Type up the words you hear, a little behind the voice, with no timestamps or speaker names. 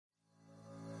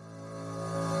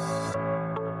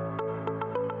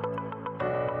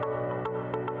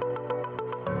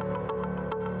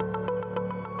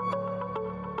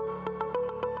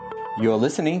You're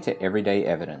listening to Everyday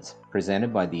Evidence,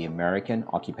 presented by the American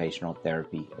Occupational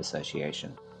Therapy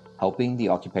Association, helping the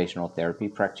occupational therapy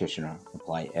practitioner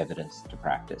apply evidence to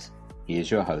practice.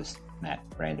 Here's your host, Matt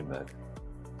Brandenburg.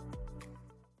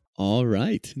 All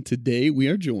right. Today we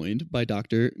are joined by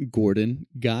Dr. Gordon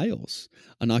Giles,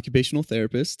 an occupational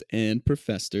therapist and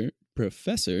professor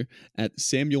at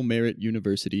Samuel Merritt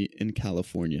University in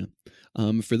California.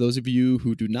 For those of you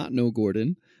who do not know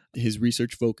Gordon, his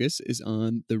research focus is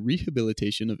on the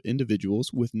rehabilitation of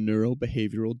individuals with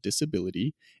neurobehavioral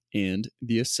disability and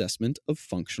the assessment of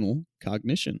functional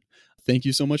cognition. Thank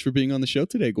you so much for being on the show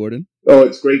today, Gordon. Oh,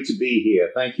 it's great to be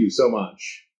here. Thank you so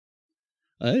much.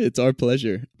 It's our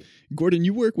pleasure. Gordon,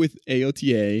 you work with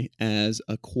AOTA as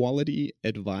a quality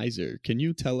advisor. Can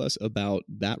you tell us about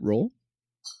that role?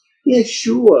 Yeah,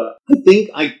 sure. I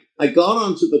think I got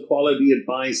onto the quality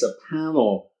advisor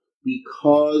panel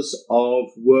because of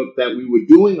work that we were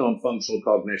doing on functional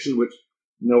cognition, which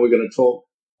we're going to talk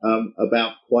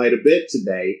about quite a bit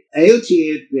today.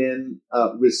 AOTA had been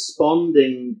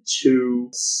responding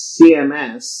to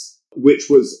CMS, which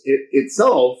was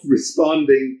itself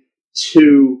responding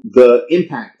to the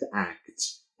Impact Act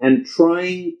and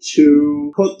trying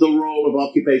to put the role of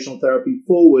occupational therapy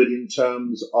forward in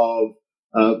terms of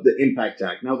the Impact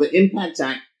Act. Now, the Impact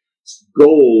Act's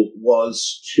goal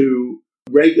was to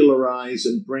regularize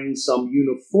and bring some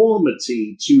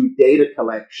uniformity to data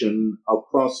collection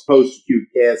across post-acute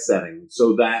care settings.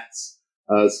 So that's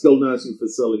skilled nursing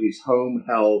facilities, home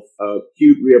health,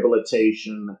 acute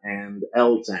rehabilitation, and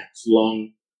LTACs,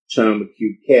 long-term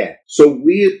acute care. So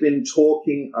we have been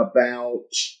talking about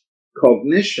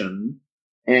cognition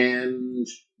and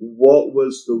what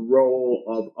was the role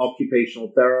of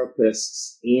occupational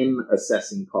therapists in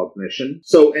assessing cognition.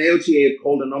 So AOTA had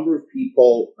called a number of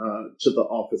people to the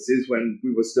offices when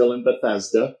we were still in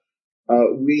Bethesda.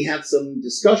 We had some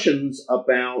discussions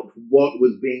about what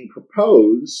was being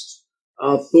proposed.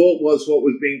 Our thought was what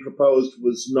was being proposed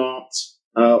was not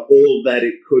all that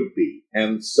it could be.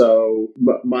 And so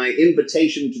my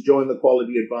invitation to join the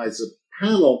Quality Advisor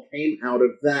panel came out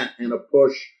of that and a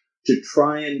push to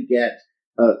try and get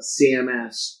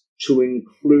CMS to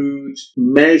include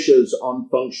measures on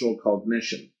functional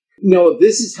cognition.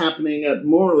 This is happening at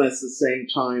more or less the same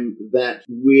time that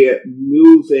we're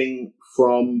moving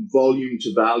from volume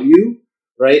to value,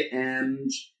 right?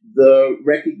 And the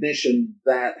recognition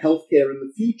that healthcare in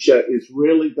the future is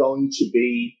really going to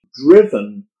be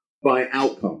driven by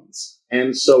outcomes.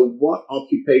 And so what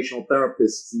occupational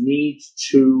therapists need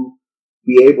to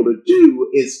be able to do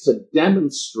is to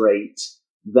demonstrate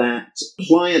that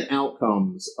client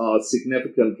outcomes are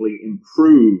significantly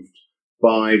improved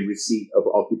by receipt of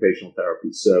occupational therapy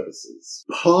services.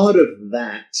 Part of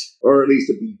that, or at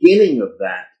least a beginning of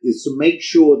that, is to make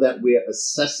sure that we're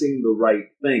assessing the right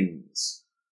things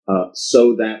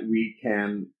so that we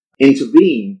can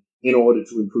intervene in order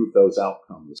to improve those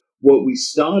outcomes. What we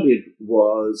started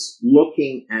was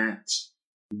looking at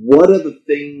what are the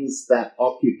things that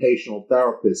occupational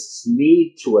therapists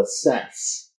need to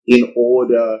assess in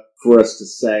order for us to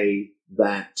say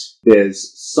that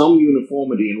there's some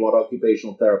uniformity in what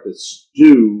occupational therapists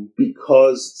do,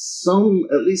 because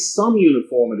at least some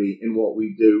uniformity in what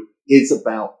we do is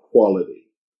about quality,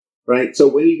 right? So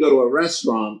when you go to a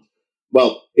restaurant,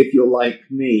 well, if you're like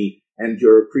me and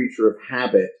you're a creature of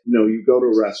habit, you go to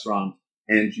a restaurant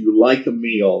and you like a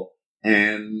meal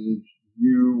and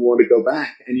you want to go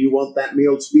back and you want that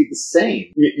meal to be the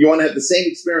same. You want to have the same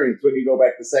experience when you go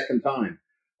back the second time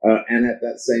and have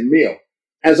that same meal.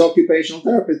 As occupational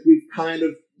therapists, we've kind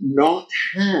of not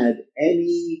had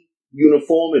any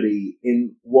uniformity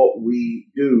in what we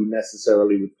do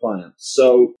necessarily with clients.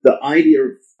 So the idea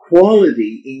of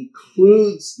quality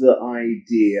includes the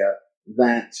idea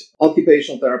that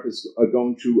occupational therapists are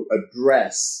going to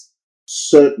address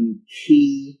certain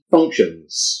key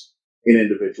functions in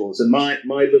individuals. And my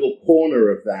little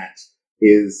corner of that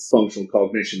is functional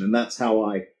cognition. And that's how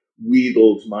I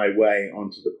wheedled my way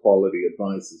onto the Quality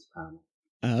Advisors panel.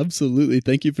 Absolutely.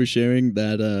 Thank you for sharing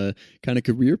that kind of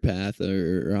career path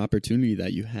or opportunity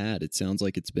that you had. It sounds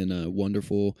like it's been a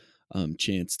wonderful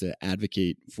chance to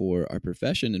advocate for our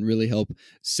profession and really help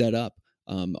set up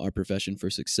our profession for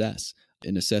success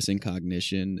in assessing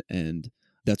cognition, and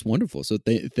that's wonderful. So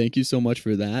thank you so much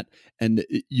for that. And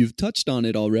you've touched on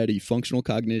it already, functional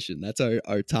cognition. That's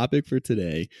our topic for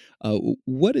today.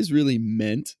 What is really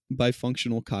meant by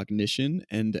functional cognition,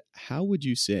 and how would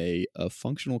you say a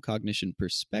functional cognition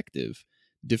perspective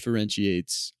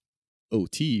differentiates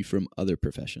OT from other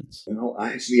professions?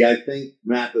 Actually, I think,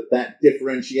 Matt, that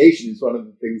differentiation is one of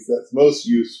the things that's most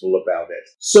useful about it.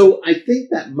 So I think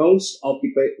that most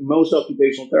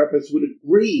occupational therapists would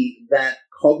agree that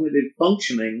cognitive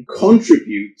functioning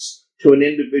contributes to an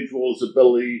individual's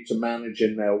ability to manage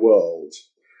in their world.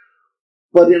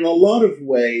 But in a lot of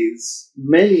ways,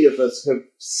 many of us have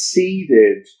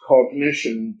ceded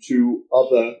cognition to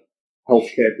other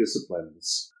healthcare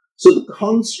disciplines. So the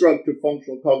construct of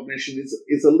functional cognition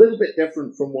is a little bit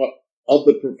different from what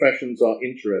other professions are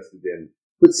interested in.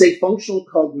 But say functional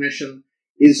cognition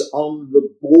is on the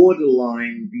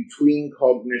borderline between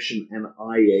cognition and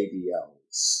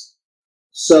IADLs.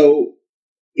 So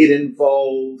it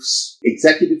involves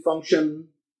executive function.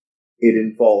 It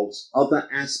involves other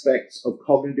aspects of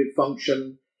cognitive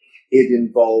function. It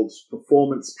involves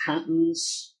performance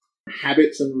patterns,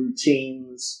 habits and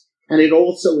routines. And it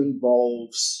also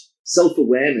involves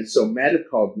self-awareness or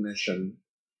metacognition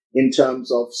in terms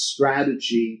of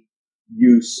strategy,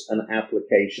 use, and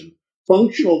application.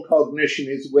 Functional cognition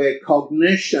is where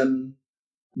cognition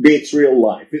meets real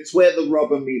life. It's where the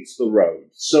rubber meets the road.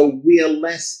 So we are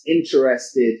less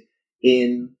interested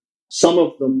in some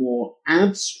of the more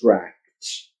abstract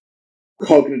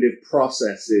cognitive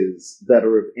processes that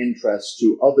are of interest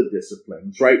to other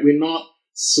disciplines, right? We're not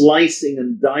slicing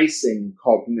and dicing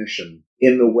cognition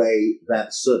in the way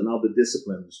that certain other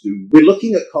disciplines do. We're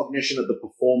looking at cognition at the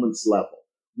performance level.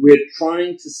 We're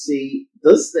trying to see,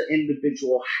 does the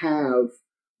individual have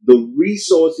the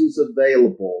resources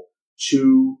available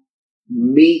to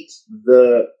meet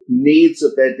the needs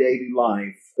of their daily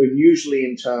life, and usually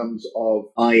in terms of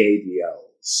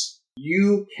IADLs.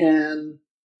 You can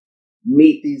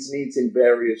meet these needs in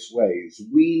various ways.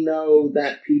 We know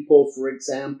that people, for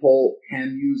example,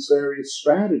 can use various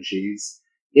strategies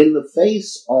in the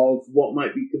face of what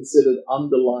might be considered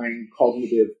underlying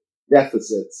cognitive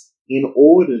deficits in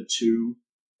order to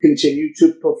continue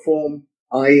to perform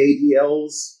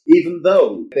IADLs, even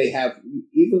though they have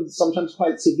even sometimes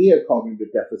quite severe cognitive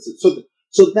deficits.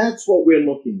 So that's what we're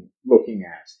looking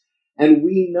at. And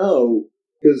we know,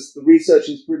 because the research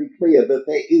is pretty clear, that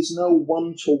there is no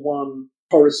one-to-one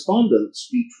correspondence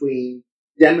between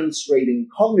demonstrating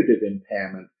cognitive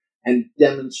impairment and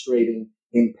demonstrating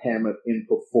impairment in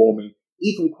performing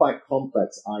even quite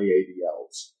complex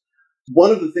IADLs.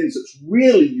 One of the things that's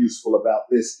really useful about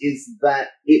this is that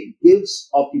it gives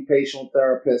occupational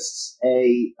therapists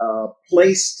a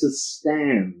place to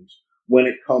stand when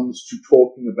it comes to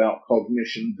talking about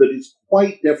cognition that is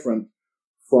quite different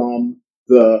from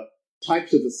the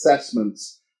types of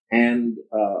assessments and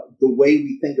the way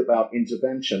we think about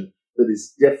intervention that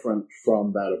is different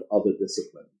from that of other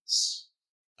disciplines.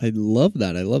 I love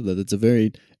that. That's a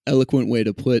very eloquent way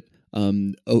to put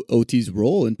OT's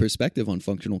role and perspective on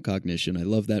functional cognition. I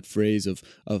love that phrase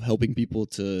of helping people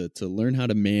to learn how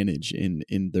to manage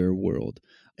in their world.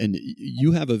 And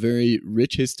you have a very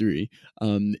rich history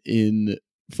in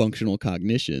functional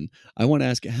cognition. I want to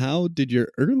ask, how did your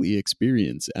early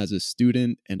experience as a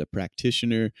student and a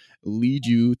practitioner lead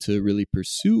you to really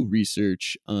pursue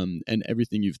research and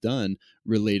everything you've done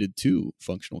related to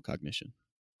functional cognition?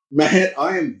 Matt,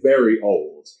 I am very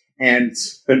old. And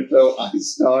so I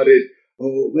started,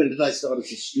 when did I start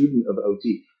as a student of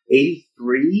OT?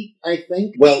 83, I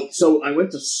think. Well, so I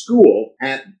went to school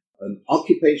at an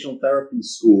occupational therapy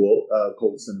school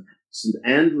called St.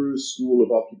 Andrew's School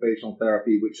of Occupational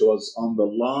Therapy, which was on the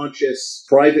largest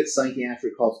private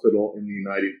psychiatric hospital in the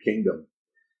United Kingdom.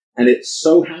 And it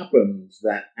so happened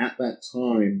that at that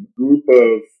time, a group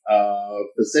of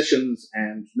physicians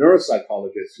and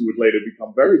neuropsychologists who would later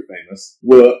become very famous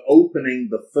were opening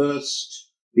the first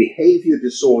behavior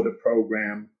disorder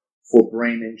program for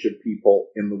brain-injured people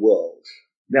in the world.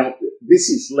 Now, this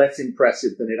is less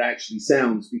impressive than it actually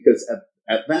sounds, because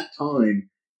at that time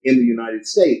in the United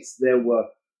States, there were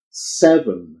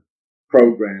 7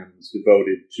 programs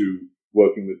devoted to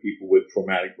working with people with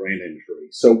traumatic brain injury.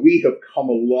 So we have come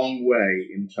a long way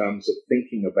in terms of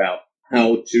thinking about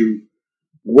how to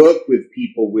work with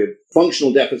people with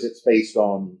functional deficits based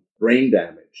on brain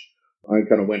damage. I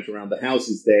kind of went around the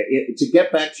houses there. To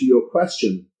get back to your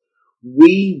question,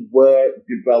 we were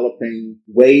developing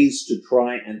ways to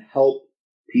try and help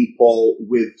people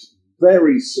with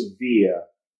very severe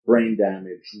brain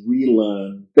damage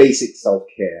relearn basic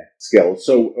self-care skills.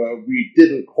 So we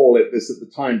didn't call it this at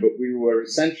the time, but we were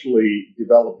essentially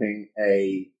developing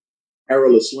a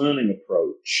errorless learning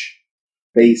approach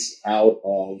based out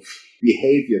of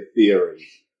behavior theory.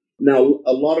 Now,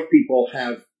 a lot of people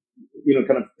have,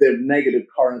 kind of their negative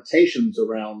connotations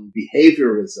around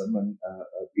behaviorism and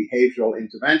behavioral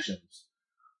interventions.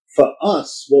 for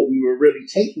us, what we were really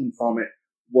taking from it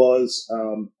was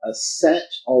a set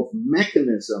of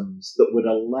mechanisms that would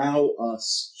allow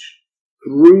us,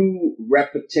 through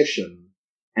repetition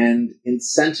and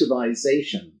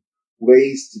incentivization,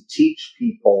 ways to teach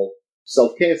people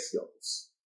self-care skills.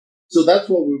 So that's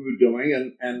what we were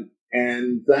doing,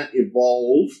 and that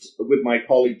evolved with my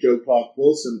colleague Joe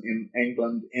Clark-Wilson in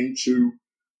England into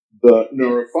the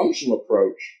neurofunctional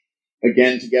approach.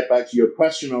 Again, to get back to your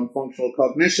question on functional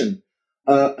cognition,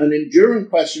 an enduring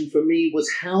question for me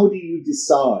was, how do you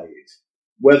decide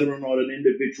whether or not an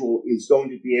individual is going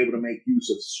to be able to make use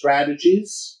of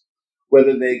strategies,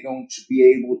 whether they're going to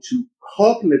be able to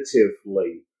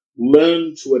cognitively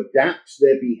learn to adapt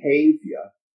their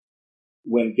behavior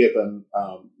when given,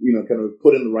 kind of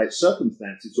put in the right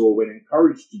circumstances, or when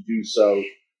encouraged to do so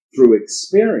through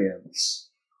experience,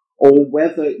 or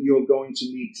whether you're going to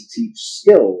need to teach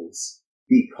skills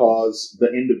because the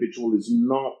individual is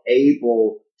not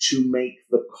able to make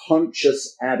the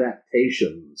conscious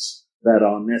adaptations that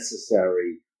are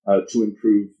necessary to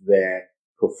improve their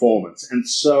performance. And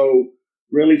so,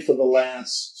 really, for the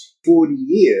last 40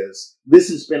 years, this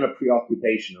has been a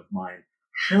preoccupation of mine.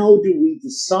 How do we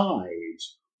decide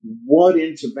what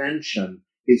intervention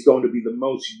is going to be the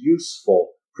most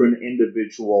useful for an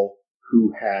individual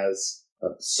who has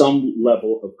some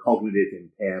level of cognitive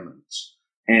impairment?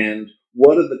 And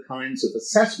what are the kinds of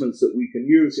assessments that we can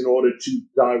use in order to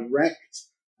direct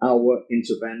our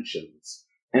interventions?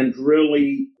 And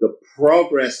really, the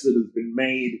progress that has been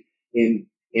made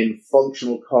in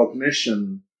functional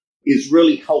cognition is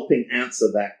really helping answer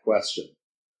that question.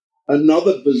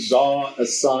 Another bizarre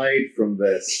aside from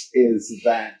this is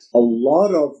that a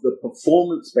lot of the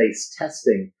performance-based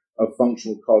testing of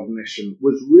functional cognition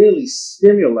was really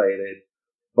stimulated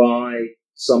by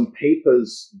some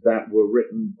papers that were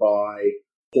written by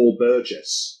Paul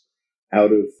Burgess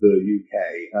out of the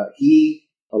UK. He,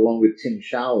 along with Tim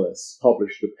Giles,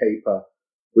 published a paper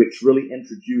which really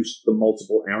introduced the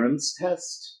multiple errands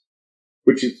test,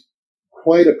 which is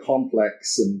quite a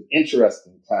complex and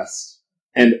interesting test.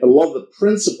 And a lot of the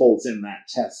principles in that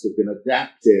test have been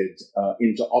adapted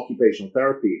into occupational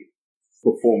therapy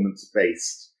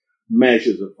performance-based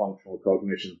measures of functional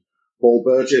cognition. Paul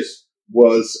Burgess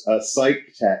was a psych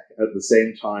tech at the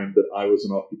same time that I was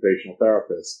an occupational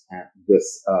therapist at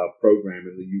this program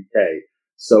in the UK.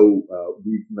 So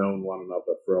we've known one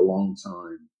another for a long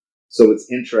time. So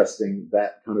it's interesting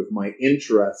that kind of my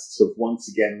interests have once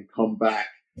again come back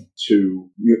to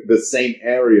the same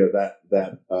area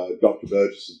that Dr.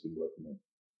 Burgess has been working in.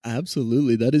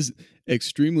 Absolutely. That is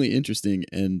extremely interesting.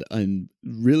 And I'm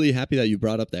really happy that you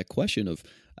brought up that question of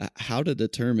how to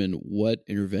determine what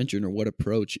intervention or what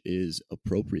approach is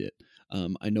appropriate.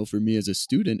 I know for me as a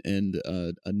student and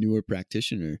a newer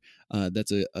practitioner,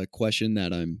 that's a question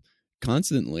that I'm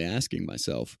constantly asking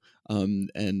myself.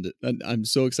 And I'm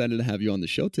so excited to have you on the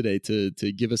show today to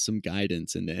give us some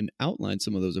guidance and outline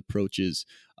some of those approaches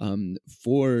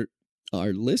for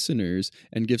our listeners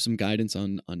and give some guidance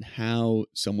on how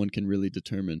someone can really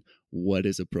determine what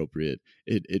is appropriate.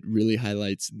 It really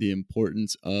highlights the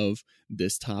importance of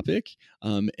this topic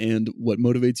and what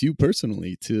motivates you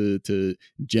personally to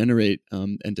generate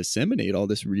and disseminate all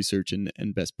this research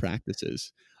and best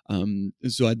practices.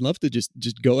 So I'd love to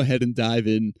just go ahead and dive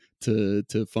in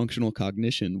to functional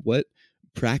cognition. What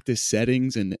practice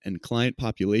settings and client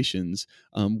populations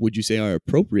would you say are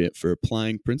appropriate for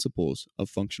applying principles of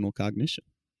functional cognition?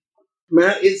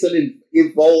 Matt, it's an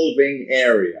evolving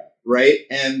area, right?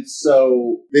 And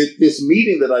so this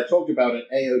meeting that I talked about at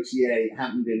AOTA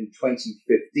happened in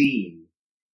 2015.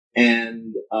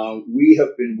 And we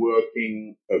have been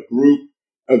working a group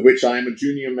of which I'm a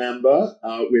junior member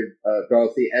with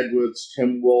Dorothy Edwards,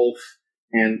 Tim Wolf,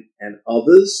 and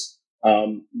others.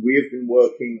 We have been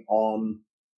working on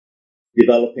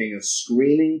developing a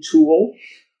screening tool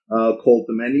called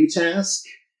the menu task.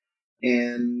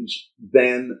 And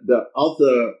then the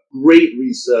other great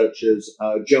researchers,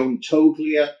 Joan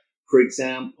Toglia, for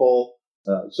example,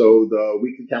 so the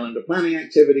weekly calendar planning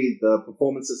activity, the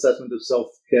performance assessment of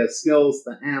self-care skills,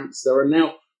 the AMPS. There are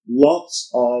now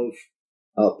lots of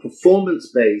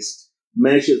performance-based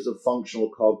measures of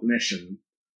functional cognition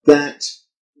that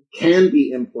can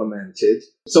be implemented.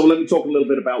 So let me talk a little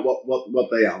bit about what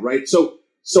they are, right? So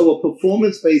a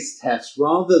performance-based test,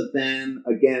 rather than,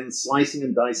 again, slicing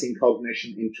and dicing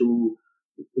cognition into,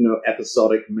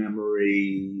 episodic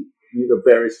memory,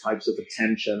 various types of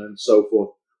attention and so forth,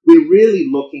 we're really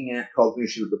looking at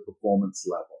cognition at the performance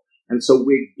level. And so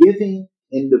we're giving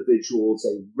individuals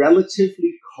a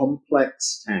relatively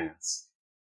complex task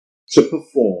to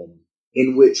perform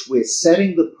in which we're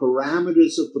setting the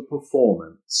parameters of the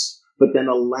performance, but then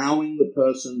allowing the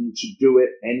person to do it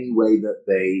any way that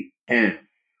they can.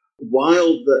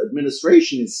 While the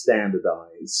administration is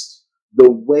standardized,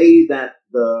 the way that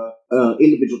the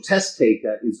individual test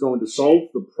taker is going to solve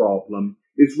the problem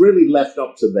is really left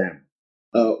up to them.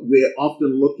 We're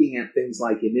often looking at things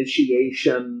like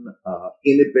initiation,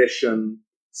 inhibition,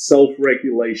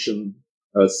 self-regulation,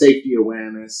 safety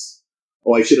awareness.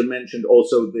 Or I should have mentioned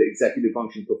also the executive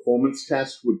function performance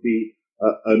test would be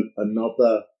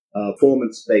another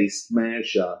performance-based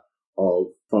measure of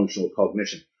functional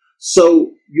cognition.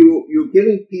 So you're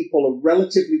giving people a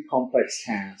relatively complex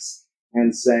task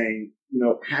and saying,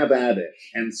 have at it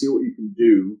and see what you can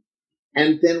do.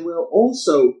 And then we're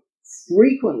also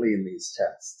frequently in these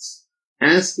tests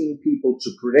asking people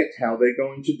to predict how they're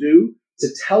going to do, to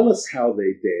tell us how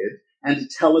they did, and to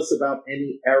tell us about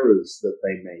any errors that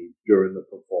they made during the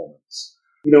performance.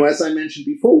 As I mentioned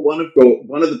before, one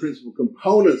of the principal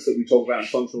components that we talk about in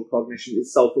functional cognition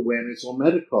is self-awareness or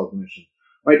metacognition.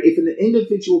 Right? If an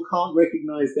individual can't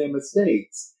recognize their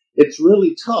mistakes, it's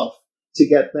really tough to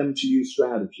get them to use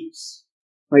strategies.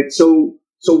 Right? So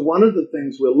one of the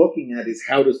things we're looking at is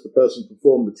how does the person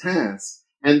perform the task?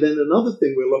 And then another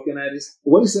thing we're looking at is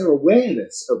what is their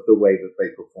awareness of the way that they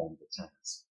perform the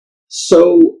task?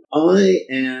 So I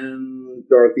am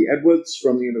Dorothy Edwards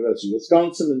from the University of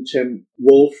Wisconsin and Tim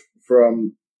Wolf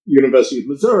from University of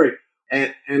Missouri,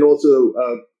 and also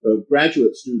a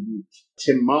graduate student,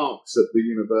 Tim Marks at the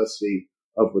University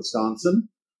of Wisconsin,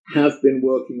 have been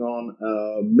working on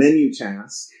a menu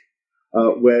task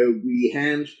where we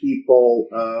hand people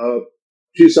a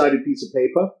two-sided piece of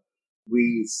paper.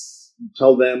 We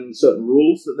tell them certain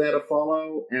rules that they're to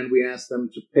follow, and we ask them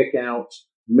to pick out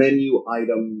menu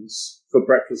items for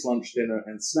breakfast, lunch, dinner,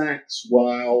 and snacks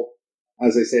while,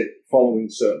 as I said, following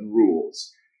certain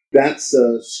rules. That's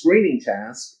a screening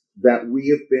task that we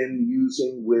have been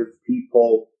using with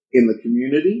people in the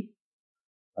community.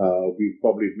 We've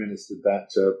probably administered that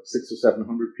to 600 or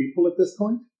 700 people at this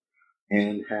point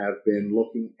and have been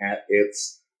looking at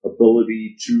its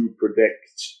ability to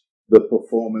predict the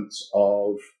performance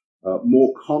of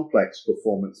more complex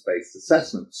performance-based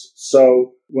assessments.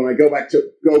 So when I go back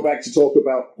to talk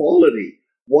about quality,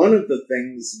 one of the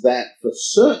things that for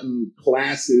certain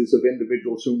classes of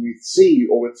individuals whom we see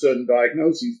or with certain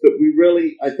diagnoses that we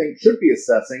really, I think, should be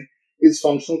assessing is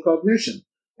functional cognition.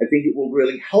 I think it will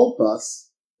really help us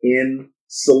in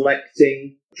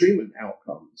selecting treatment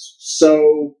outcomes.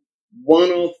 So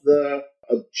one of the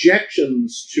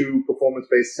objections to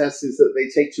performance-based tests is that they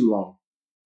take too long.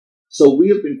 So we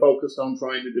have been focused on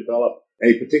trying to develop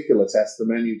a particular test, the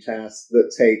menu task,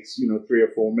 that takes, 3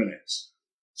 or 4 minutes.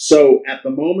 So at the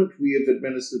moment, we have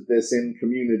administered this in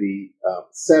community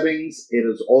settings. It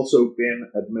has also been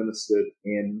administered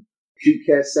in acute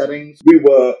care settings. We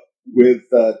were with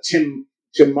Tim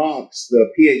Marks,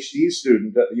 the PhD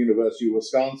student at the University of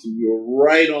Wisconsin. We were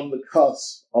right on the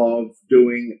cusp of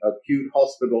doing a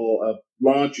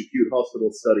large acute hospital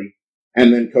study.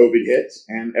 And then COVID hit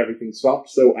and everything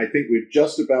stopped. So I think we're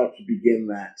just about to begin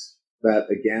that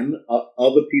again.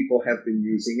 Other people have been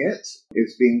using it.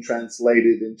 It's being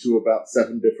translated into about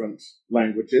 7 different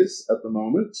languages at the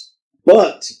moment.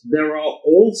 But there are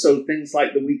also things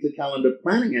like the weekly calendar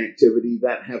planning activity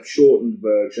that have shortened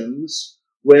versions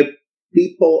where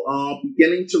people are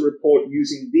beginning to report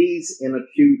using these in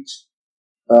acute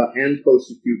and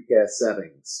post-acute care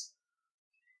settings.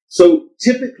 So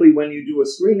typically when you do a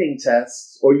screening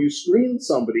test or you screen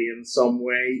somebody in some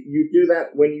way, you do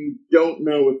that when you don't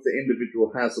know if the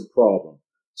individual has a problem.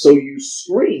 So you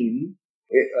screen,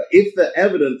 if the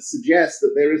evidence suggests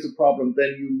that there is a problem,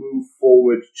 then you move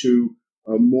forward to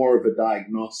more of a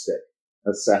diagnostic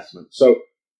assessment. So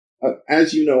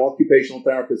as you know, occupational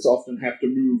therapists often have to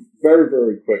move very,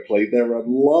 very quickly. There are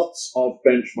lots of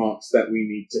benchmarks that we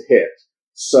need to hit.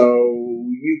 So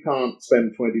you can't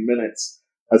spend 20 minutes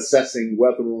assessing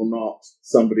whether or not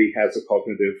somebody has a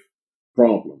cognitive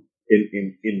problem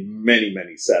in many,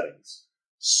 many settings.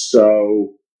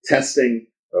 So testing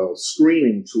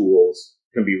screening tools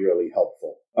can be really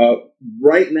helpful.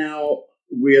 Right now,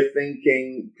 we're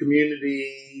thinking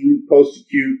community,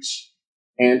 post-acute,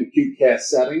 and acute care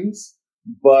settings.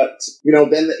 But,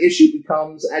 then the issue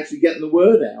becomes actually getting the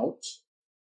word out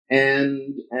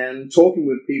and talking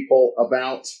with people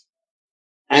about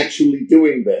actually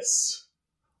doing this.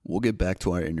 We'll get back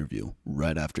to our interview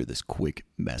right after this quick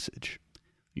message.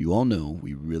 You all know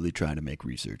we really try to make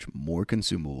research more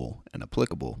consumable and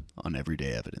applicable on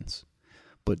everyday evidence.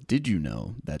 But did you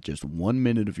know that just 1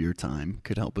 minute of your time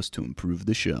could help us to improve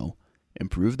the show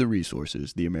improve the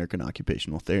resources the American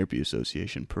Occupational Therapy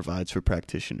Association provides for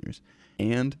practitioners,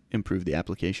 and improve the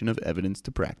application of evidence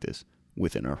to practice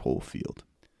within our whole field.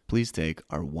 Please take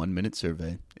our 1-minute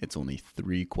survey. It's only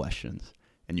 3 questions,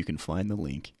 and you can find the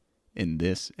link in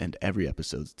this and every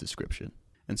episode's description,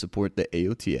 and support the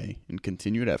AOTA in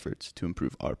continued efforts to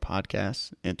improve our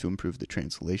podcasts and to improve the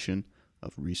translation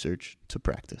of research to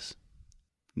practice.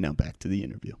 Now back to the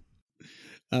interview.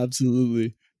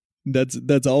 Absolutely.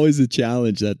 That's always a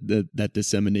challenge, that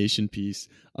dissemination piece.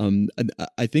 And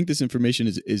I think this information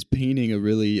is painting a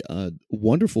really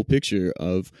wonderful picture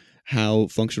of how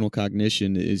functional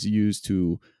cognition is used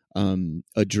to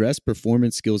address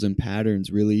performance skills and patterns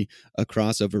really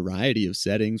across a variety of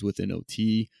settings within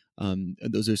OT.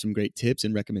 Those are some great tips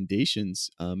and recommendations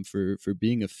for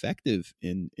being effective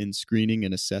in screening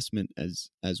and assessment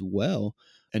as well.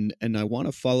 And I want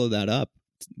to follow that up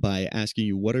by asking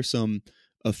you, what are some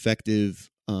effective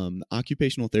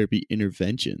occupational therapy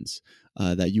interventions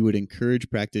that you would encourage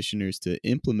practitioners to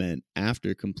implement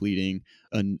after completing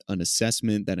an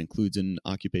assessment that includes an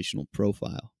occupational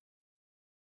profile?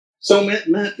 So,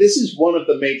 Matt, this is one of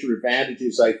the major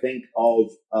advantages, I think,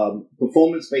 of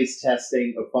performance-based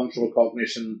testing of functional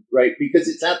cognition, right? Because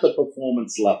it's at the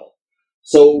performance level.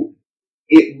 So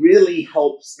it really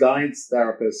helps guides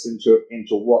therapists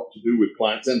into what to do with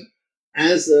clients. And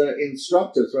as an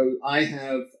instructor, so I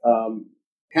have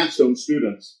capstone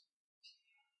students,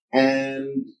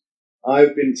 and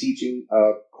I've been teaching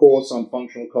a course on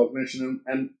functional cognition.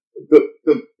 And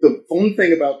the fun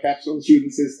thing about capstone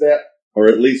students is that, or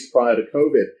at least prior to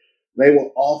COVID, they were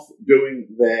off doing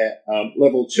their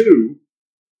level 2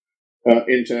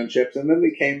 internships, and then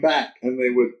they came back and they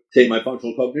would take my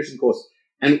functional cognition course.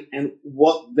 And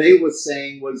what they were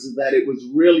saying was that it was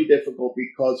really difficult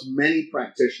because many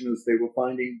practitioners they were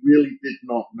finding really did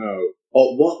not know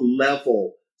at what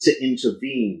level to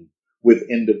intervene with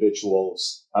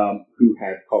individuals who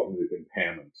had cognitive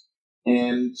impairment.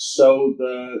 And so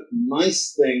the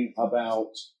nice thing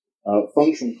about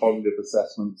functional cognitive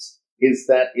assessments is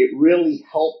that it really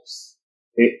helps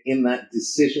in that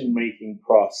decision-making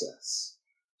process.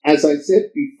 As I said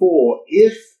before,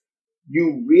 if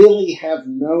you really have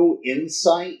no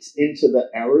insight into the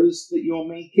errors that you're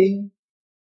making,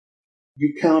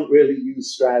 you can't really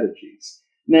use strategies.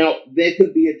 Now, there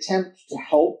could be attempts to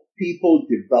help people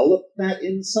develop that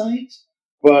insight,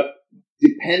 but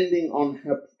depending on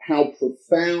how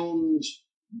profound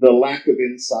the lack of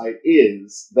insight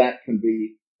is, that can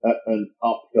be an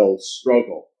uphill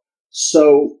struggle.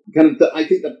 So I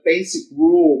think the basic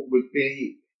rule would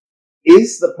be,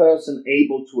 is the person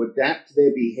able to adapt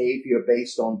their behavior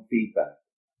based on feedback?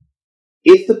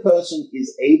 If the person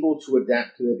is able to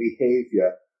adapt their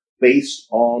behavior based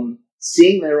on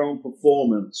seeing their own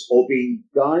performance or being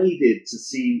guided to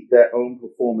see their own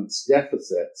performance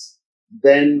deficits,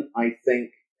 then I think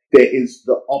there is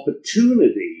the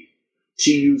opportunity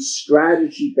to use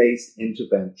strategy-based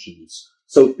interventions.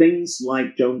 So things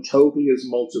like Joan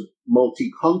Toglia's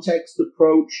multi-context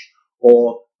approach,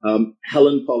 or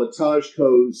Helen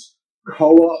Politajko's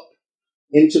co-op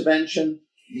intervention,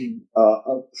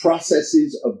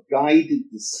 processes of guided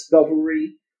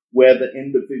discovery where the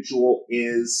individual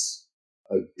is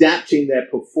adapting their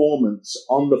performance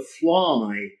on the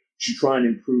fly to try and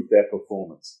improve their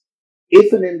performance.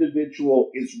 If an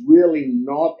individual is really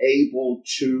not able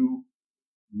to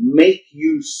make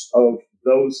use of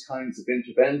those kinds of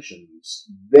interventions,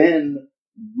 then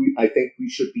I think we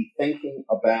should be thinking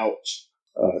about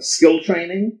skill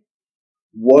training.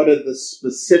 What are the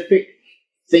specific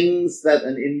things that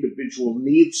an individual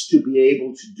needs to be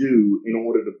able to do in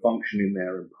order to function in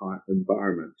their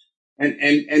environment?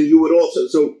 And you would also,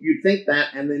 so you'd think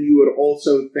that, and then you would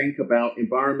also think about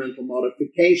environmental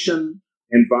modification,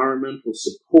 environmental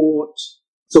support.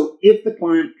 So if the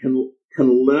client can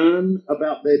learn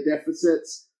about their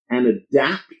deficits and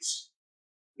adapt,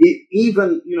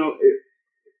 even,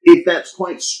 if that's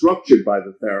quite structured by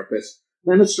the therapist,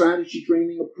 then a strategy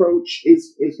training approach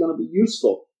is going to be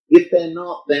useful. If they're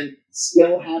not, then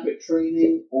skill habit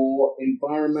training or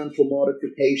environmental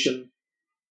modification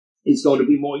is going to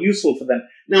be more useful for them.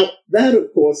 Now, that,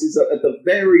 of course, is at the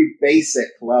very basic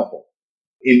level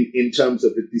in terms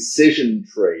of the decision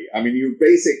tree. I mean, you're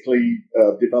basically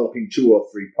developing 2 or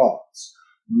 3 parts.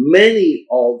 Many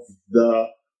of the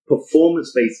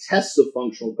performance-based tests of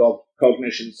functional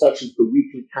cognition, such as the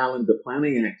weekly calendar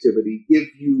planning activity, give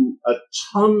you a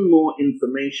ton more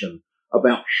information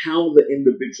about how the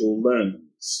individual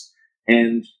learns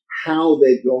and how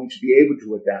they're going to be able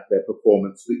to adapt their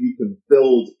performance that you can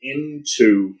build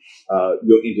into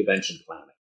your intervention planning.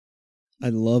 I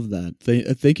love that.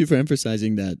 Thank you for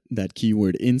emphasizing that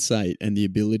keyword insight and the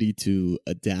ability to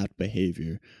adapt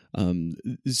behavior.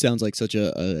 It sounds like such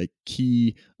a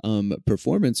key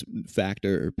performance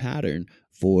factor or pattern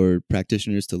for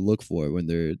practitioners to look for when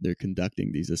they're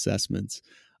conducting these assessments.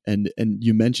 And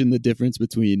you mentioned the difference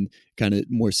between kind of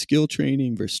more skill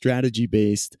training versus strategy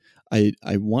based. I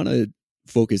want to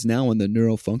focus now on the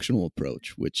neurofunctional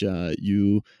approach, which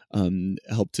you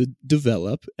helped to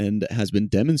develop and has been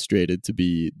demonstrated to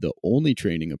be the only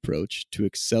training approach to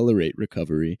accelerate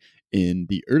recovery in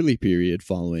the early period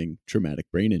following traumatic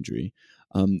brain injury.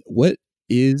 What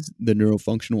is the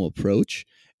neurofunctional approach,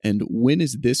 and when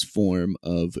is this form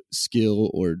of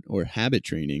skill or habit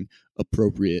training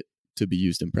appropriate to be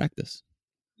used in practice?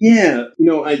 Yeah,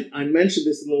 I mentioned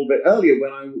this a little bit earlier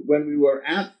when we were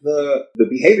at the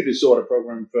behavior disorder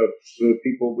program for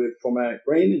people with traumatic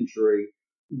brain injury.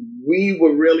 We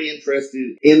were really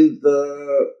interested in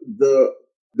the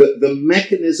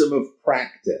mechanism of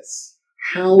practice.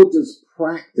 How does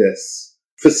practice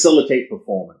facilitate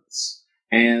performance?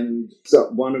 And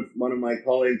so one of my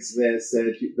colleagues there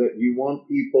said that you want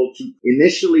people to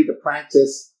initially to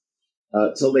practice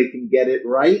till they can get it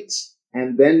right.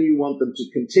 And then you want them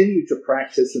to continue to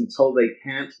practice until they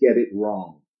can't get it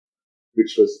wrong,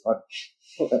 which was, I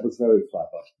thought that was very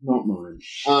clever, not mine.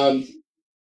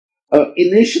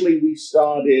 Initially, we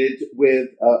started with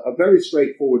a very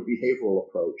straightforward behavioral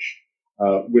approach,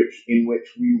 in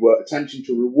which we were attempting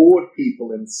to reward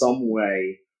people in some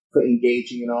way for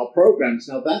engaging in our programs.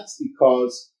 Now, that's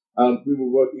because we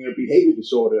were working in a behavior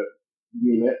disorder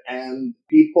unit, and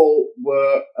people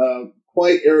were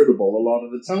quite irritable a lot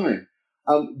of the time.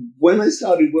 When I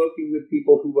started working with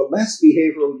people who were less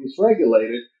behaviorally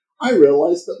dysregulated, I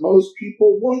realized that most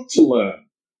people want to learn.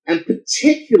 And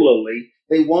particularly,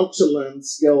 they want to learn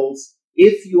skills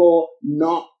if you're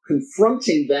not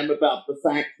confronting them about the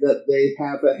fact that they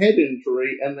have a head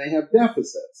injury and they have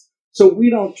deficits. So we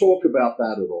don't talk about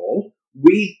that at all.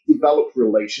 We develop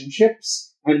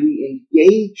relationships and we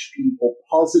engage people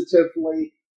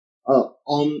positively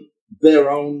on their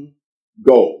own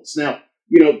goals. Now,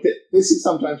 this is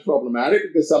sometimes problematic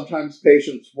because sometimes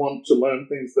patients want to learn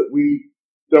things that we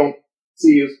don't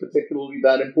see as particularly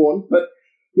that important. But,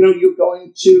 you're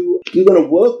going to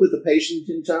work with the patient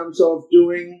in terms of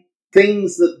doing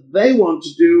things that they want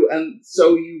to do. And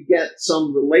so you get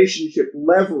some relationship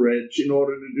leverage in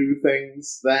order to do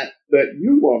things that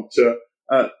you want to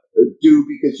do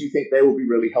because you think they will be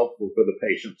really helpful for the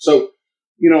patient. So,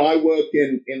 I work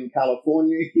in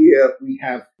California here. We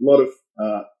have a lot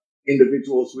of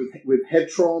individuals with head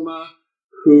trauma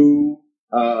who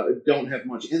don't have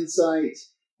much insight.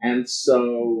 And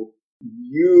so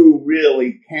you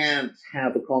really can't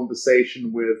have a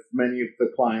conversation with many of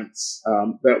the clients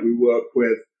that we work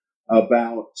with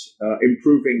about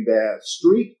improving their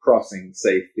street crossing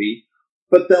safety,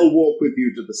 but they'll walk with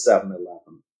you to the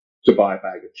 7-Eleven to buy a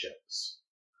bag of chips,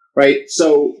 right?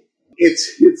 So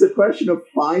it's a question of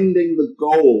finding the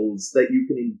goals that you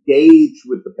can engage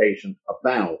with the patient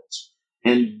about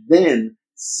and then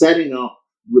setting up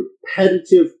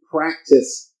repetitive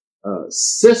practice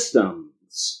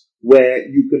systems where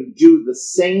you can do the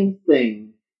same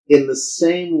thing in the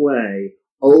same way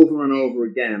over and over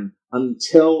again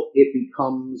until it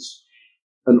becomes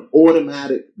an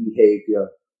automatic behavior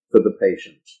for the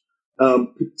patient.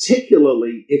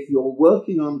 Particularly if you're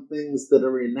working on things that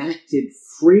are enacted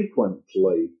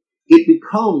frequently, it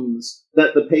becomes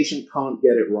that the patient can't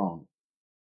get it wrong,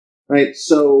 right?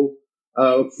 So,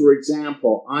 for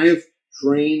example, I've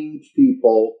trained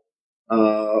people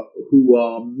who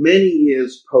are many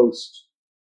years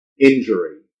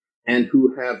post-injury and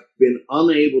who have been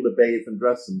unable to bathe and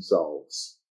dress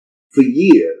themselves for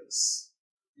years.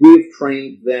 We've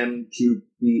trained them to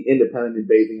be independent in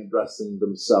bathing and dressing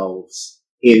themselves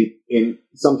in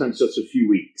sometimes just a few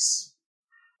weeks.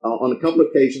 On a couple of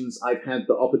occasions, I've had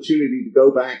the opportunity to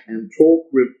go back and talk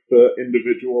with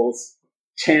individuals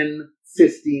 10,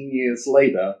 15 years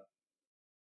later,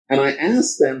 and I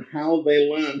ask them how they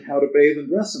learned how to bathe and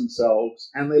dress themselves,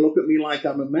 and they look at me like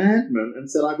I'm a madman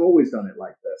and said, I've always done it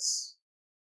like this.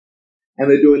 And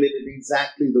they're doing it in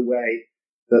exactly the way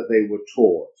that they were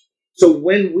taught. So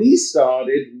when we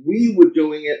started, we were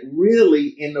doing it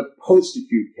really in a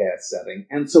post-acute care setting.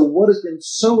 And so what has been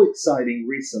so exciting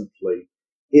recently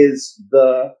is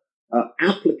the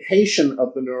application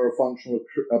of the neurofunctional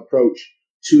approach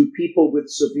to people with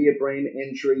severe brain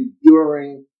injury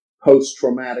during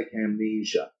post-traumatic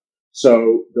amnesia.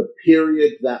 So the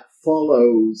period that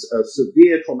follows a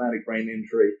severe traumatic brain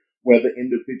injury where the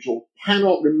individual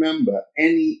cannot remember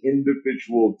any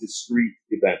individual discrete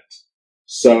event.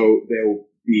 So they'll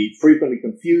be frequently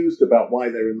confused about why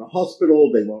they're in the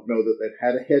hospital. They won't know that they've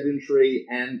had a head injury,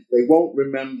 and they won't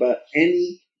remember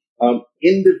any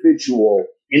individual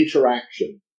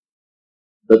interaction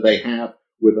that they have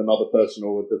with another person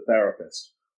or with the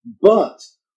therapist. But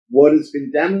what has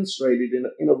been demonstrated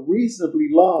in a reasonably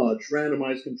large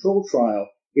randomized control trial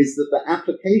is that the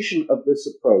application of this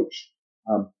approach,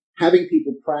 having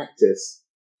people practice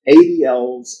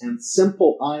ADLs and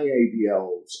simple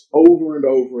IADLs over and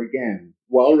over again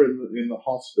while in the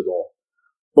hospital,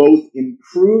 both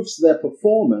improves their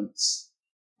performance,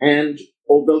 and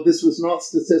although this was not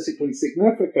statistically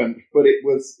significant, but it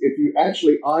was, if you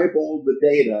actually eyeballed the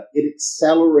data, it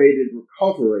accelerated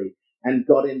recovery and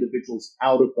got individuals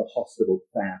out of the hospital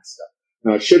faster.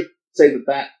 Now, I should say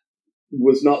that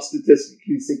was not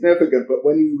statistically significant, but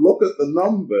when you look at the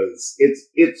numbers,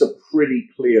 it's a pretty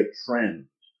clear trend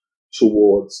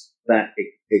towards that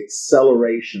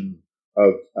acceleration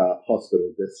of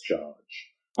hospital discharge.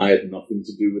 I had nothing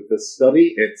to do with this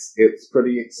study. It's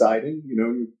pretty exciting.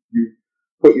 You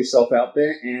put yourself out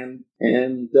there, and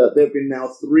there have been now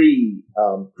 3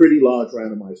 pretty large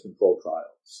randomized control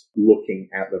trials looking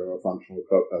at the neurofunctional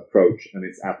approach and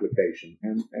its application,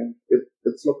 and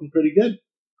it's looking pretty good.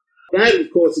 That,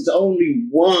 of course, is only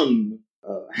one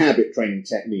habit training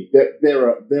technique. There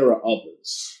are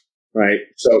others, right?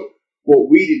 So what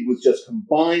we did was just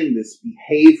combine this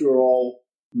behavioral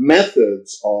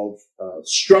methods of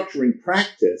structuring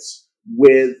practice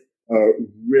with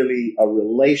really a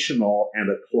relational and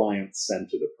a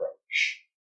client-centered approach.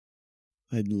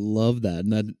 I love that,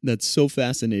 and that's so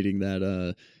fascinating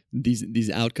that these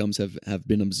outcomes have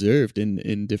been observed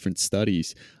in different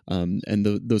studies, and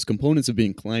those components of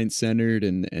being client-centered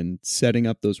and setting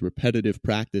up those repetitive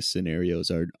practice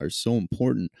scenarios are so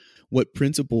important. What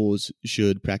principles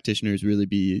should practitioners really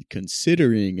be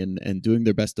considering and doing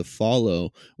their best to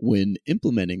follow when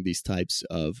implementing these types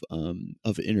of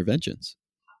interventions?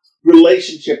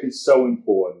 Relationship is so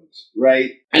important, right?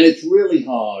 And it's really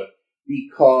hard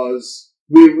because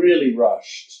we're really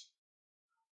rushed.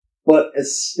 But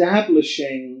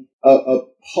establishing a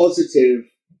positive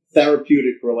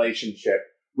therapeutic relationship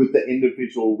with the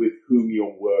individual with whom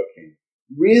you're working,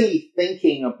 really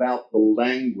thinking about the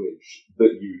language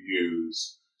that you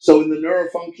use. So in the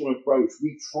neurofunctional approach,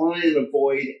 we try and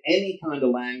avoid any kind of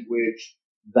language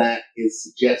that is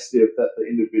suggestive that the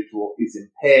individual is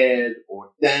impaired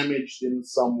or damaged in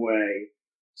some way.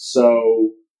 So,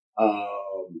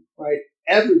 right,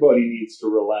 everybody needs to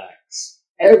relax.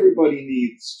 Everybody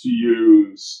needs to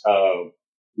use,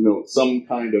 some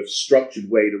kind of structured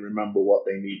way to remember what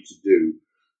they need to do.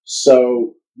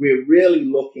 So we're really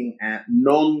looking at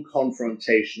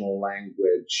non-confrontational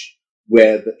language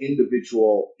where the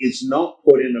individual is not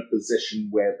put in a position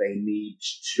where they need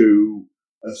to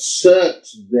assert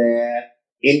their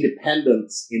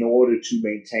independence in order to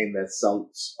maintain their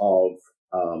sense of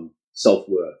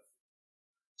self-worth.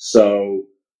 So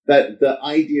that the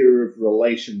idea of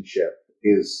relationship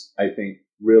is, I think,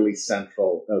 really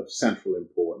of central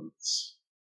importance.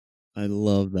 I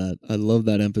love that. I love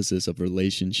that emphasis of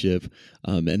relationship,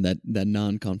 and that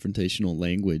non-confrontational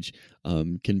language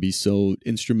can be so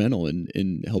instrumental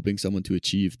in helping someone to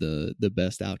achieve the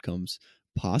best outcomes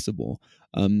possible.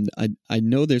 I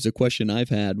know there's a question I've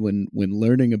had when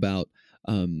learning about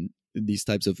these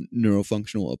types of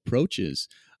neurofunctional approaches,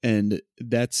 and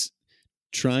that's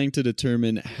trying to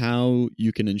determine how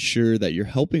you can ensure that you're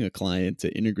helping a client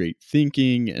to integrate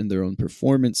thinking and their own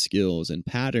performance skills and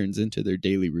patterns into their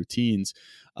daily routines,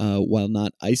 while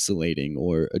not isolating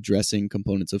or addressing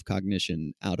components of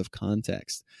cognition out of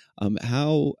context.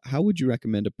 How would you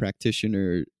recommend a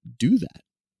practitioner do that?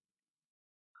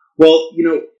 Well,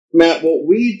 Matt, what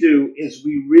we do is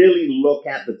we really look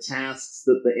at the tasks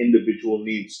that the individual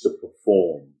needs to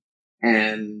perform.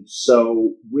 And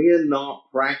so we're not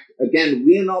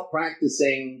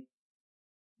practicing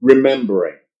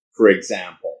remembering, for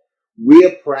example.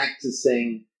 We're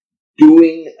practicing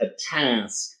doing a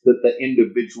task that the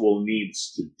individual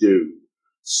needs to do.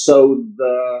 So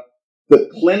the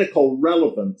clinical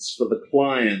relevance for the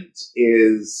client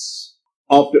is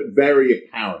often very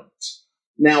apparent.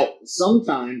 Now,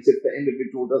 sometimes if the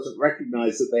individual doesn't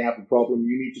recognize that they have a problem,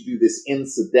 you need to do this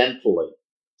incidentally.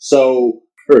 So,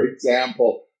 for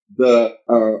example,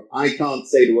 I can't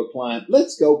say to a client,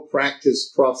 let's go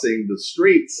practice crossing the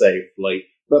street safely,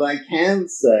 but I can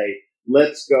say,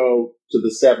 let's go to the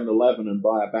 7-Eleven and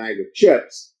buy a bag of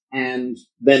chips, and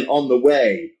then on the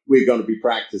way, we're going to be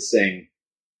practicing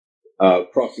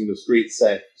crossing the street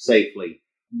safely,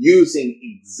 using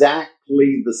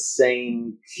exactly the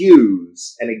same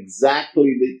cues and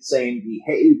exactly the same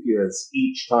behaviors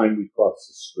each time we cross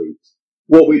the street.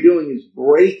 what we're doing is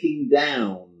breaking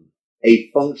down a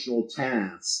functional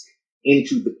task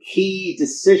into the key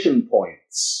decision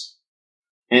points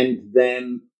and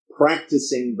then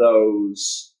practicing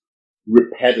those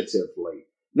repetitively.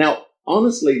 Now,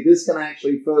 honestly, this can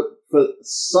actually, for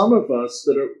some of us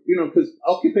that are, because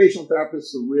occupational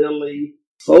therapists are really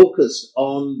focused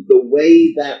on the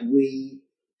way that we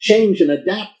change and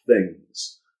adapt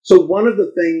things. So one of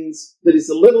the things that is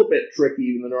a little bit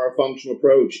tricky in the neurofunctional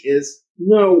approach is,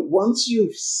 once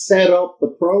you've set up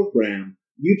the program,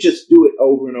 you just do it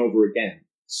over and over again.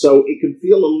 So it can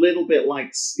feel a little bit like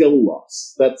skill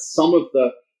loss. That's some of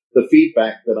the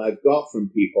feedback that I've got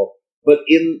from people. But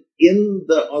in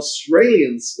the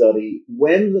Australian study,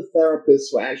 when the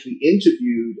therapists were actually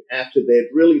interviewed after they'd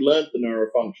really learned the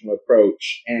neurofunctional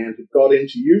approach and got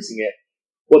into using it,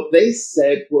 what they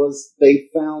said was they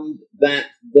found that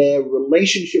their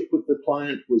relationship with the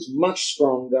client was much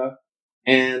stronger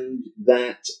and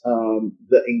that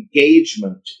the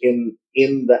engagement in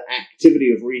the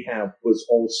activity of rehab was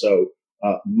also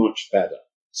much better.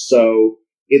 So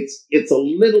it's a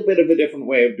little bit of a different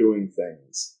way of doing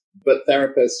things. But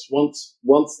therapists,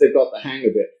 once they've got the hang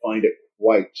of it, find it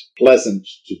quite pleasant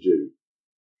to do.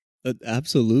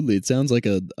 Absolutely. It sounds like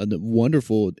a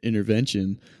wonderful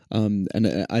intervention.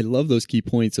 And I love those key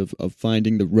points of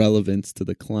finding the relevance to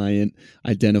the client,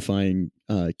 identifying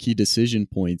key decision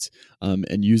points,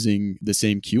 and using the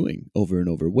same cueing over and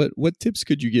over. What tips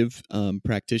could you give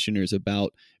practitioners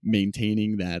about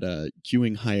maintaining that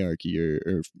cueing hierarchy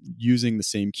or using the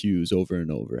same cues over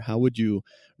and over? How would you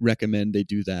recommend they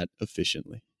do that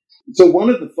efficiently? So one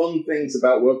of the fun things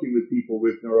about working with people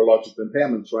with neurological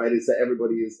impairments, right, is that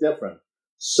everybody is different.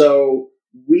 So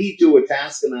we do a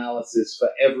task analysis for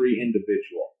every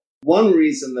individual. One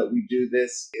reason that we do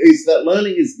this is that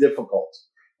learning is difficult,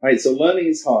 right? So learning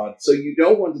is hard. So you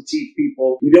don't want to teach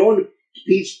people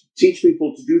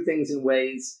to do things in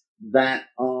ways that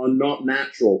are not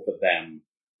natural for them.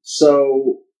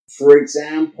 So, for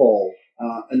example,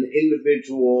 an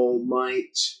individual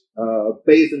might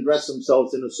bathe and dress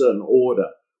themselves in a certain order.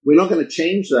 We're not going to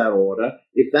change that order.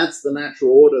 If that's the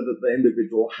natural order that the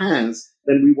individual has,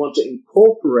 then we want to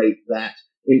incorporate that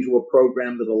into a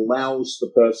program that allows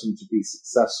the person to be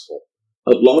successful.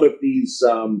 A lot of these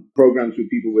programs with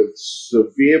people with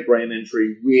severe brain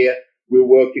injury, we're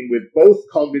working with both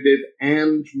cognitive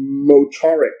and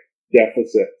motoric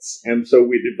deficits. And so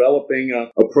we're developing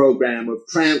a program of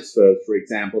transfers, for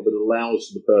example, that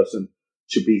allows the person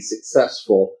to be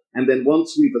successful. And then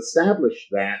once we've established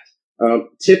that,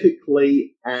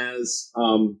 typically as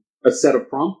a set of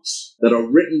prompts that are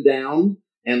written down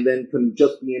and then can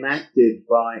just be enacted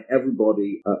by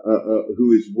everybody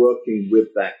who is working with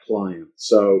that client.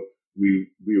 So we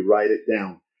write it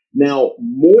down. Now,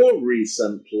 more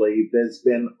recently, there's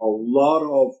been a lot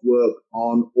of work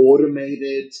on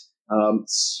automated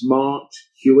smart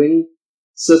cueing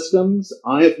systems.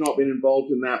 I have not been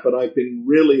involved in that, but I've been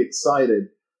really excited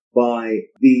by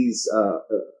these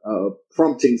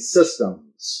prompting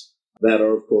systems that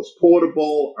are, of course,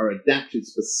 portable, are adapted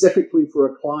specifically for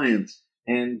a client,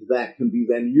 and that can be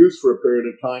then used for a period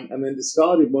of time and then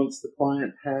discarded once the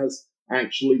client has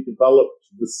actually developed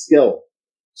the skill.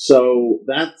 So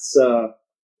that's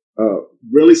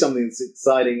really something that's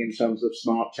exciting in terms of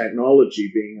smart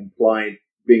technology being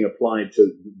applied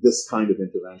to this kind of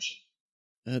intervention.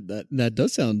 That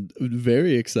does sound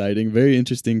very exciting, very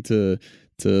interesting to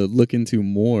look into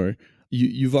more.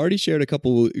 You've already shared a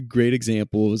couple great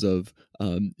examples of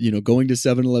going to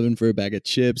 7-Eleven for a bag of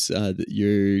chips,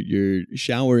 your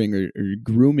showering or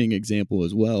grooming example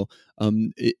as well.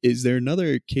 Is there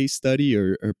another case study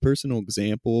or personal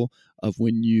example of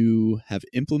when you have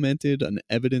implemented an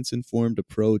evidence-informed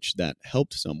approach that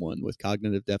helped someone with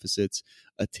cognitive deficits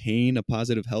attain a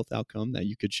positive health outcome that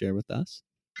you could share with us?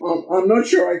 I'm not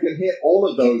sure I can hit all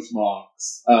of those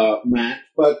marks, Matt,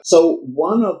 but so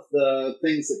one of the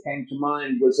things that came to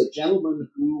mind was a gentleman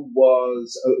who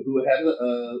had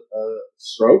a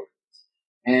stroke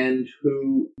and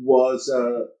who was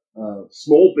a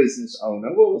small business owner.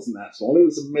 Well, it wasn't that small. It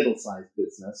was a middle-sized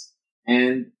business,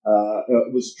 and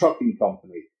it was a trucking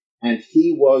company. And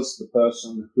he was the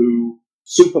person who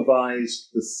supervised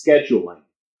the scheduling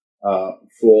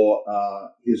for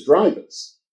his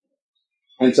drivers.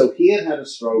 And so he had a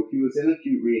stroke. He was in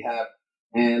acute rehab.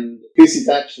 And this is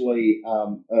actually,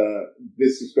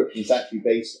 this description is actually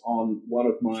based on one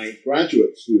of my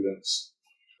graduate students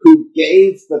who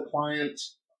gave the client,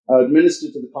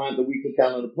 administered to the client the weekly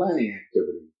calendar planning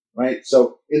activity, right?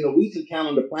 So in the weekly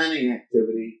calendar planning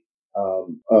activity,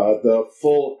 the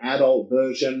full adult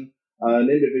version, an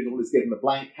individual is given a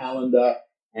blank calendar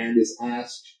and is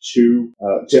asked to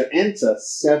enter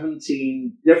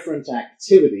 17 different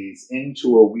activities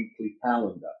into a weekly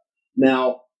calendar.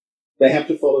 Now, they have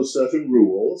to follow certain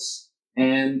rules,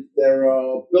 and there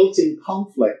are built-in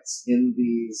conflicts in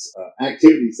these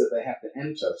activities that they have to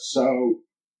enter. So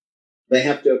they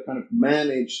have to kind of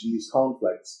manage these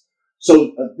conflicts.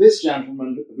 So this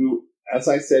gentleman, who, as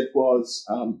I said, was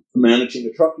managing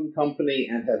a trucking company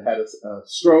and had a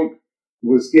stroke,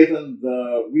 was given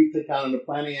the weekly calendar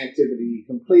planning activity,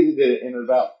 completed it in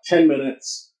about 10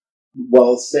 minutes,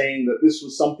 while saying that this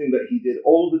was something that he did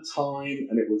all the time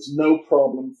and it was no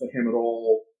problem for him at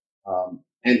all.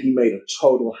 And he made a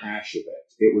total hash of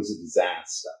it. It was a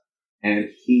disaster. And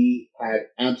he had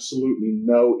absolutely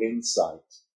no insight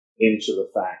into the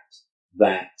fact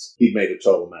that he'd made a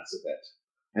total mess of it.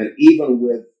 And even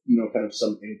with, kind of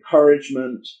some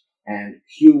encouragement and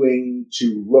cueing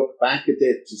to look back at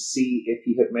it to see if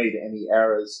he had made any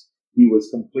errors, he was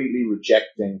completely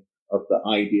rejecting of the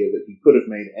idea that he could have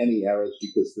made any errors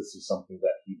because this is something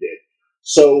that he did.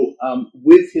 So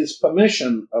with his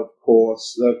permission, of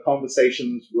course, the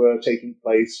conversations were taking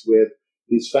place with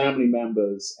his family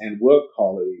members and work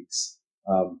colleagues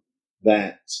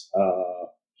that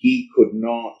he could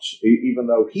not, even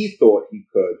though he thought he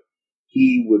could,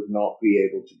 he would not be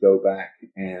able to go back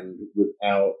and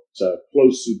without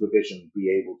close supervision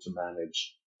be able to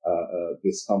manage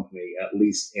this company, at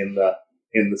least in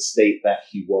the state that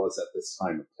he was at this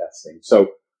time of testing.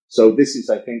 So this is,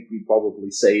 I think, we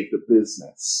probably saved a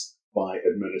business by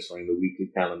administering the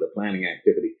weekly calendar planning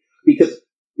activity. Because,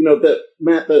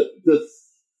 the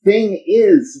thing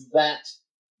is that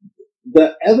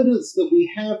the evidence that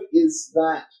we have is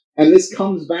that, and this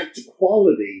comes back to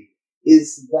quality,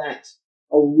 is that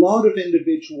a lot of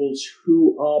individuals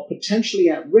who are potentially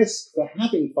at risk for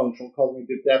having functional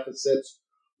cognitive deficits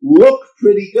look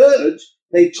pretty good,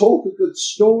 they talk a good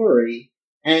story,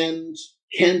 and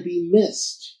can be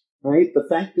missed, right? The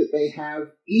fact that they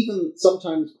have even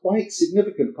sometimes quite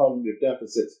significant cognitive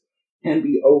deficits can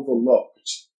be overlooked.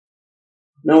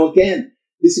 Now, again,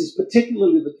 this is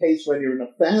particularly the case when you're in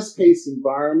a fast-paced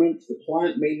environment. The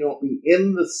client may not be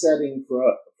in the setting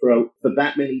for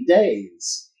that many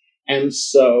days. And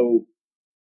so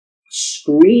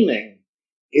screening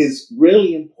is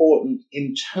really important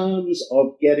in terms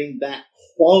of getting that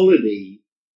quality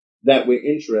that we're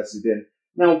interested in.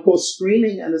 Now, of course,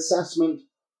 screening and assessment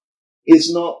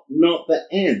is not the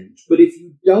end. But if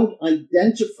you don't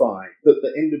identify that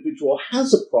the individual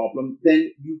has a problem,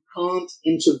 then you can't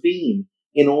intervene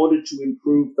in order to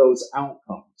improve those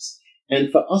outcomes.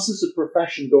 And for us as a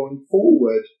profession going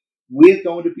forward, we're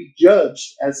going to be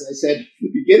judged, as I said at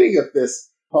the beginning of this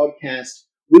podcast,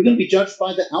 we're going to be judged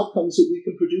by the outcomes that we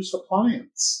can produce for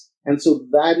clients. And so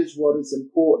that is what is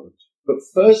important. But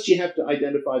first you have to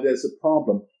identify there's a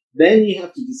problem. Then you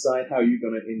have to decide how you're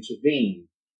going to intervene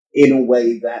in a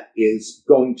way that is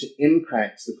going to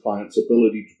impact the client's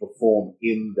ability to perform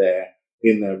in their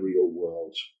real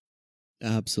world.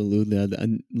 Absolutely. I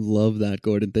love that,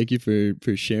 Gordon. Thank you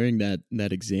for sharing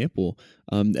that example.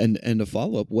 And a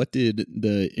follow-up, what did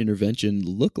the intervention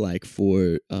look like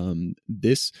for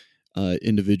this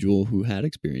individual who had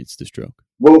experienced the stroke?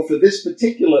 Well, for this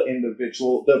particular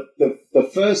individual, the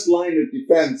first line of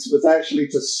defense was actually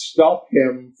to stop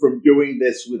him from doing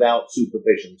this without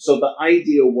supervision. So the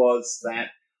idea was that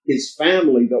his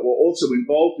family that were also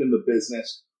involved in the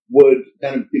business would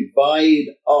kind of divide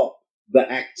up the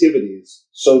activities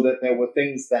so that there were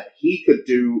things that he could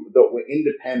do that were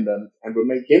independent and would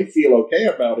make him feel okay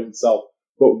about himself,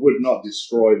 but would not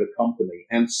destroy the company.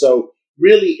 And so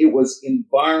really it was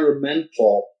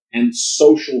environmental and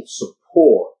social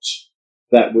support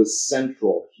that was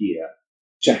central here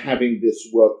to having this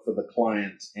work for the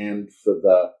client and for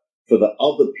the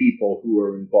other people who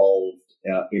were involved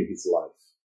in his life.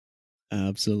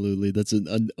 Absolutely. That's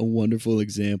a wonderful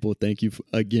example. Thank you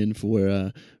again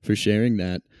for sharing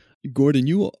that. Gordon,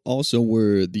 you also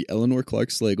were the Eleanor Clark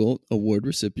Slagle Award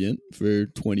recipient for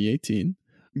 2018.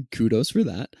 Kudos for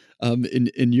that.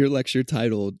 In your lecture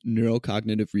titled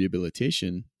Neurocognitive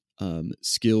Rehabilitation,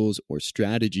 Skills or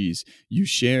Strategies, you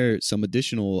share some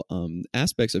additional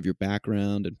aspects of your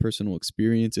background and personal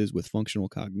experiences with functional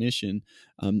cognition.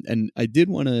 And I did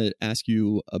want to ask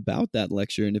you about that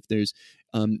lecture and if there's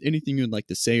anything you'd like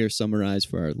to say or summarize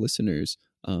for our listeners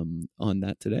on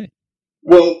that today.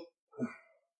 Well,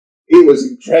 it was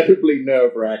incredibly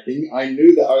nerve-wracking. I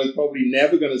knew that I was probably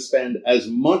never going to spend as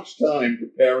much time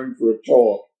preparing for a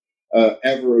talk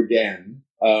ever again.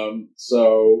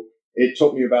 So it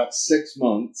took me about 6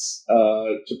 months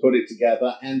to put it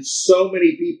together, and so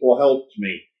many people helped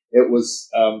me it was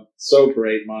so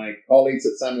great. My colleagues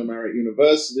at Samuel Merritt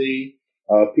University,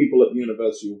 people at the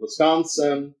University of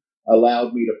Wisconsin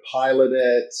allowed me to pilot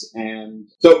it, and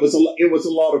so it was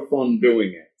a lot of fun doing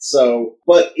it. So,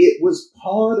 but it was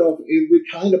part of it.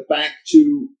 We're kind of back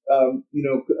to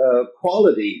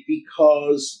quality,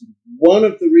 because one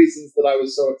of the reasons that I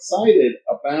was so excited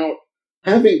about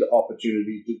having the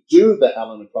opportunity to do the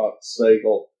Eleanor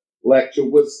Clark-Stagel lecture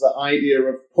was the idea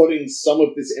of putting some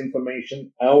of this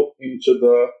information out into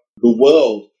the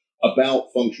world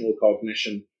about functional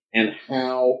cognition and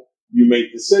how you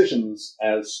make decisions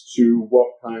as to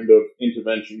what kind of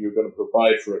intervention you're going to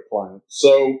provide for a client.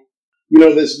 So,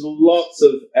 there's lots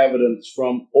of evidence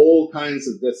from all kinds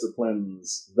of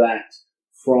disciplines that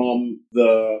from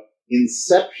the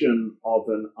inception of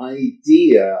an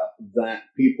idea that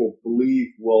people believe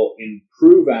will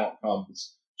improve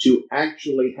outcomes to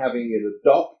actually having it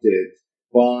adopted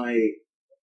by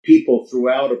people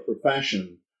throughout a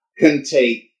profession can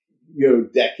take,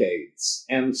 decades.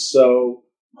 And so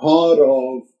part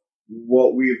of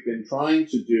what we've been trying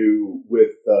to do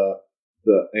with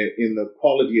in the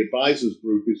quality advisors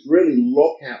group is really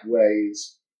look at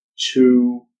ways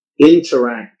to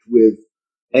interact with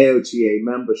AOTA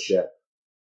membership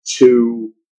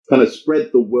to kind of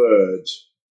spread the word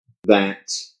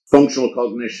that functional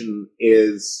cognition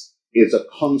is a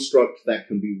construct that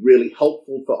can be really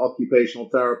helpful for occupational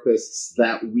therapists,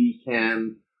 that we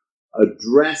can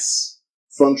address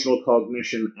functional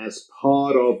cognition as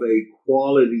part of a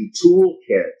quality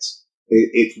toolkit.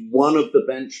 It's one of the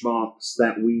benchmarks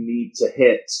that we need to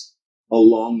hit,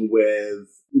 along with,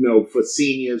 for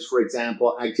seniors, for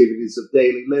example, activities of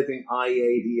daily living,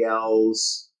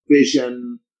 IADLs,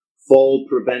 vision, fall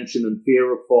prevention and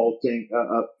fear of falling,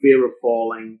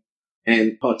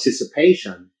 and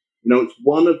participation. It's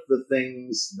one of the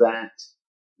things that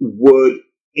would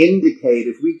indicate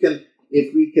if we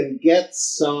can get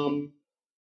some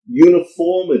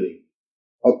uniformity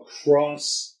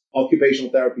across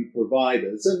occupational therapy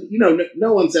providers. And,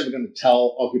 no one's ever going to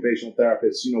tell occupational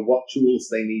therapists, what tools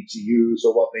they need to use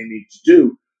or what they need to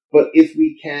do. But if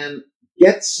we can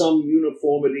get some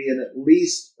uniformity in at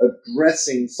least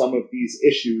addressing some of these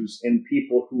issues in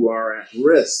people who are at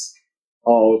risk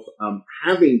of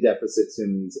having deficits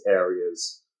in these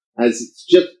areas, as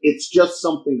it's just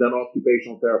something that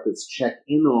occupational therapists check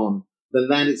in on, then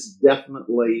that is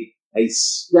definitely a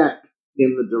step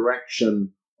in the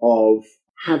direction of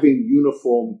having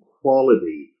uniform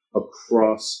quality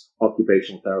across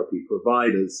occupational therapy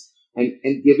providers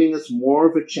and giving us more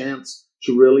of a chance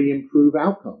to really improve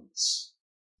outcomes.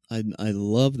 I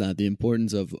love that, the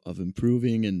importance of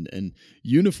improving and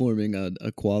uniforming a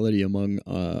quality among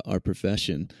our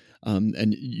profession.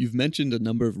 And you've mentioned a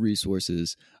number of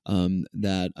resources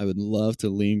that I would love to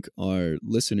link our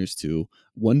listeners to.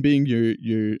 One being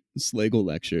your Slagle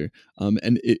lecture.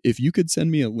 And if you could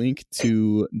send me a link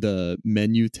to the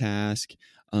menu task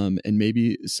and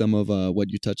maybe some of what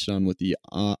you touched on with the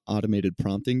automated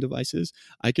prompting devices,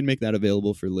 I can make that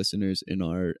available for listeners in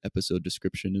our episode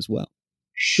description as well.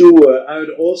 Sure. I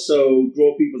would also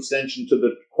draw people's attention to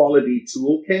the quality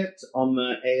toolkit on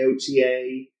the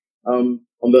AOTA, on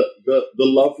the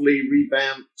lovely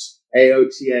revamped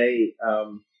AOTA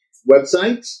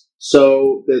website.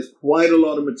 So there's quite a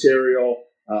lot of material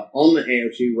on the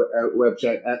AOTA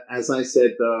website. As I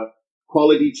said, the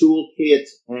quality toolkit,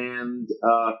 and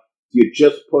you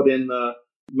just put in the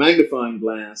magnifying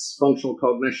glass, functional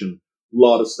cognition, a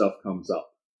lot of stuff comes up.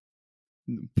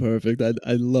 Perfect.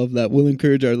 I love that. We'll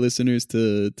encourage our listeners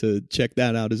to check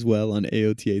that out as well on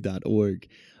aota.org.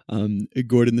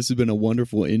 Gordon, this has been a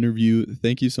wonderful interview.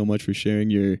 Thank you so much for sharing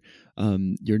your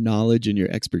knowledge and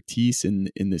your expertise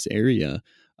in this area.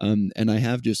 And I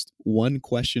have just one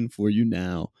question for you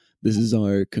now. This is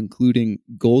our concluding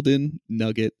golden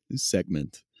nugget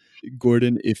segment.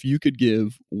 Gordon, if you could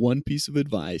give one piece of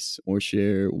advice or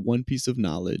share one piece of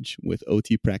knowledge with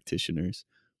OT practitioners,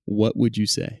 what would you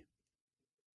say?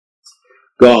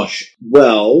 Gosh,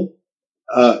 well,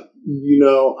 I'm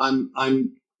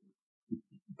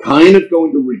kind of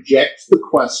going to reject the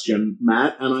question,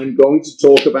 Matt, and I'm going to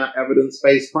talk about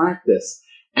evidence-based practice.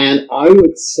 And I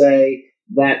would say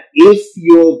that if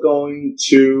you're going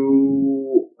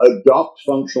to adopt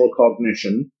functional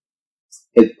cognition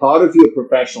as part of your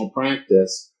professional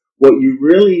practice, what you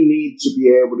really need to be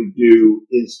able to do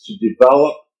is to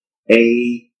develop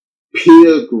a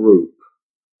peer group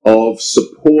of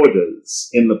supporters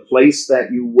in the place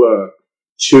that you work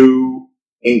to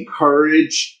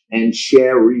encourage and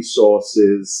share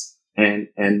resources and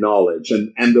knowledge.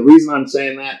 And the reason I'm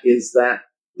saying that is that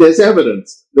there's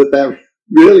evidence that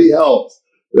really helps.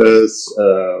 There's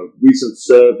a recent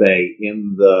survey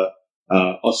in the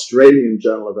Australian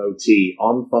Journal of OT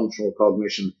on functional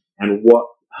cognition and what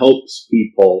helps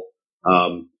people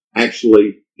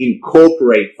actually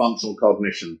incorporate functional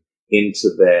cognition into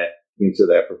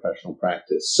their professional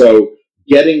practice. So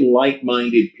getting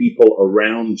like-minded people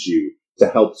around you to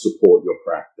help support your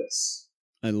practice.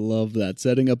 I love that.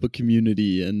 Setting up a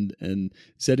community and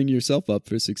setting yourself up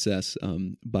for success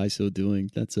by so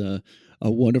doing. That's a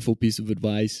wonderful piece of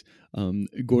advice.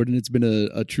 Gordon, it's been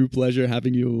a true pleasure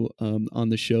having you on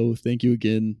the show. Thank you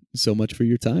again so much for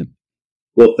your time.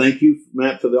 Well, thank you,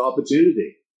 Matt, for the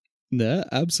opportunity. Yeah,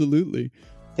 absolutely.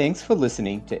 Thanks for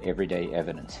listening to Everyday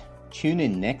Evidence. Tune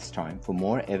in next time for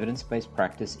more evidence-based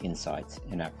practice insights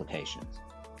and applications.